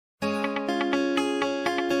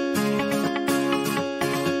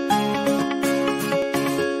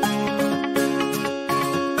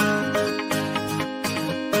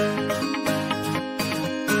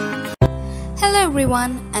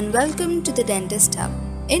everyone and welcome to the Dentist Hub.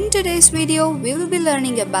 In today's video, we will be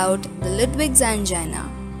learning about the Ludwig's angina.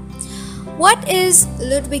 What is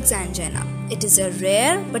Ludwig's angina? It is a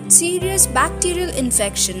rare but serious bacterial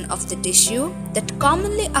infection of the tissue that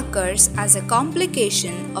commonly occurs as a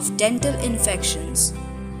complication of dental infections.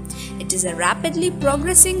 It is a rapidly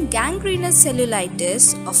progressing gangrenous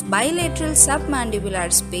cellulitis of bilateral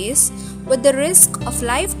submandibular space with the risk of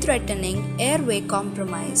life-threatening airway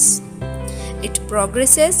compromise. It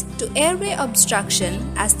progresses to airway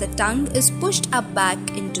obstruction as the tongue is pushed up back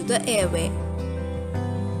into the airway.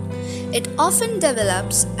 It often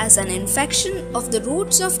develops as an infection of the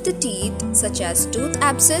roots of the teeth such as tooth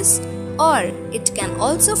abscess, or it can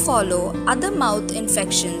also follow other mouth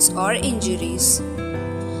infections or injuries.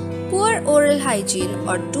 Poor oral hygiene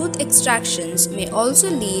or tooth extractions may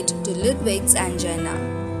also lead to Ludwig's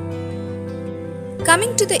angina.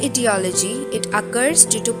 Coming to the etiology, it occurs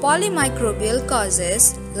due to polymicrobial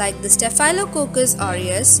causes like the Staphylococcus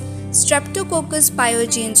aureus, Streptococcus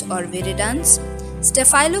pyogenes or viridans,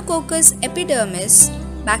 Staphylococcus epidermis,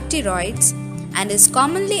 bacteroids, and is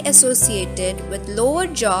commonly associated with lower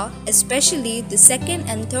jaw, especially the second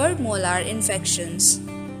and third molar infections.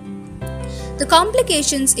 The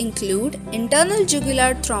complications include internal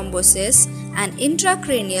jugular thrombosis and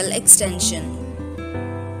intracranial extension.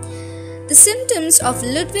 The symptoms of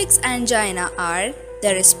Ludwig's angina are: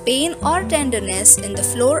 there is pain or tenderness in the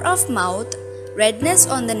floor of mouth, redness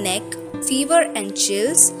on the neck, fever and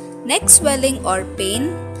chills, neck swelling or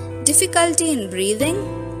pain, difficulty in breathing,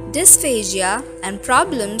 dysphagia, and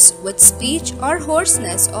problems with speech or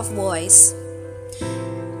hoarseness of voice.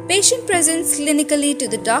 Patient presents clinically to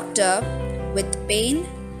the doctor with pain,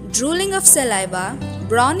 drooling of saliva,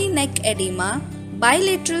 brawny neck edema,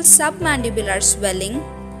 bilateral submandibular swelling,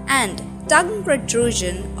 and tongue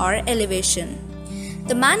protrusion or elevation.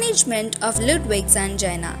 The management of Ludwig's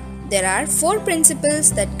angina. There are 4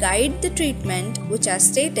 principles that guide the treatment, which are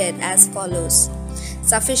stated as follows: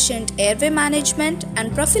 sufficient airway management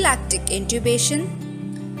and prophylactic intubation,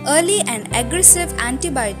 early and aggressive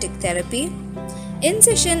antibiotic therapy,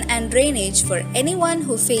 incision and drainage for anyone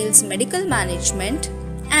who fails medical management,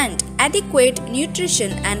 and adequate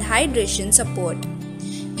nutrition and hydration support.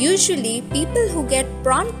 Usually, people who get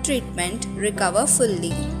prompt treatment recover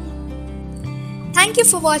fully. Thank you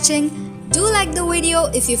for watching. Do like the video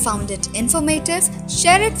if you found it informative,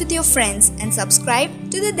 share it with your friends, and subscribe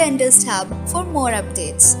to the Dentist Hub for more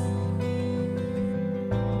updates.